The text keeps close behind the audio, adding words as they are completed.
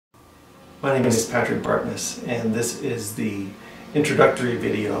My name is Patrick Bartmess, and this is the introductory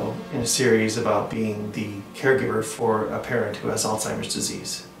video in a series about being the caregiver for a parent who has Alzheimer's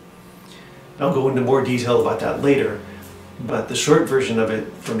disease. I'll go into more detail about that later, but the short version of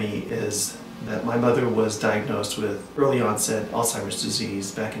it for me is that my mother was diagnosed with early onset Alzheimer's disease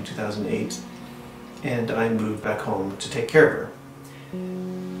back in 2008, and I moved back home to take care of her.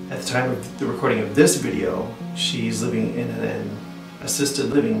 At the time of the recording of this video, she's living in an assisted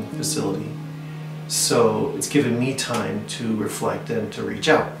living facility, so it's given me time to reflect and to reach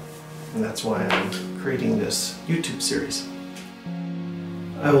out, and that's why I'm creating this YouTube series.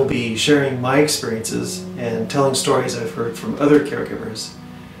 I will be sharing my experiences and telling stories I've heard from other caregivers.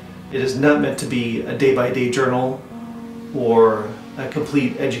 It is not meant to be a day-by-day journal or a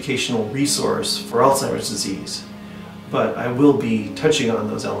complete educational resource for Alzheimer's disease, but I will be touching on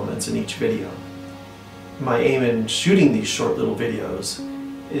those elements in each video. My aim in shooting these short little videos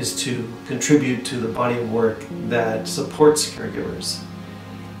is to contribute to the body of work that supports caregivers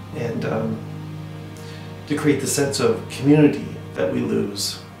and to create the sense of community that we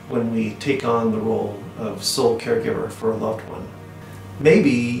lose when we take on the role of sole caregiver for a loved one. Maybe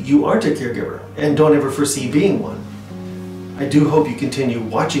you aren't a caregiver and don't ever foresee being one. I do hope you continue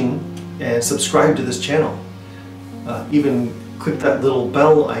watching and subscribe to this channel. Even click that little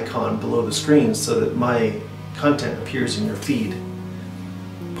bell icon below the screen so that my content appears in your feed.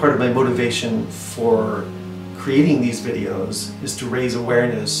 Part of my motivation for creating these videos is to raise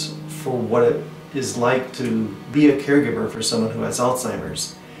awareness for what it is like to be a caregiver for someone who has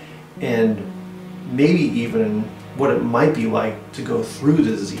Alzheimer's, and maybe even what it might be like to go through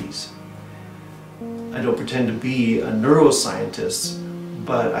the disease. I don't pretend to be a neuroscientist,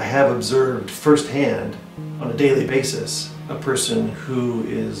 but I have observed firsthand on a daily basis a person who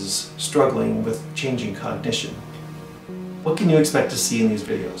is struggling with changing cognition. What can you expect to see in these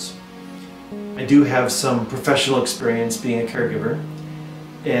videos? I do have some professional experience being a caregiver,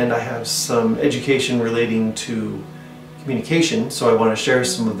 and I have some education relating to communication, so I want to share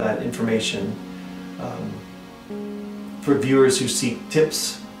some of that information for viewers who seek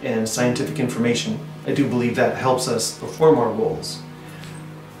tips and scientific information. I do believe that helps us perform our roles.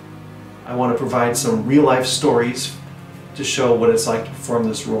 I want to provide some real-life stories to show what it's like to perform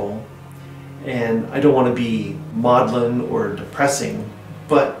this role. And I don't want to be maudlin or depressing,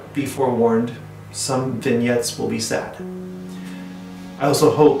 but be forewarned, some vignettes will be sad. I also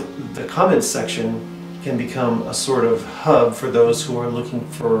hope the comments section can become a sort of hub for those who are looking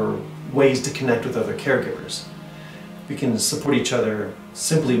for ways to connect with other caregivers. We can support each other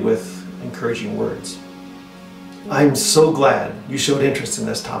simply with encouraging words. I'm so glad you showed interest in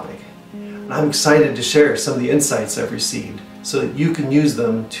this topic. I'm excited to share some of the insights I've received so that you can use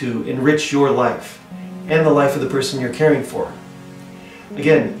them to enrich your life and the life of the person you're caring for.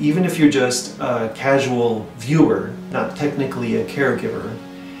 Again, even if you're just a casual viewer, not technically a caregiver,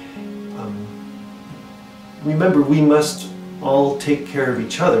 remember we must all take care of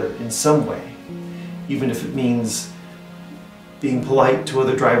each other in some way, even if it means being polite to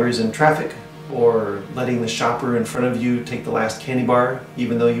other drivers in traffic or letting the shopper in front of you take the last candy bar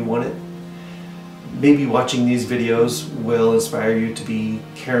even though you want it. Maybe watching these videos will inspire you to be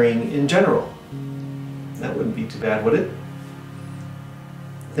caring in general. That wouldn't be too bad, would it?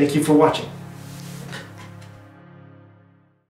 Thank you for watching.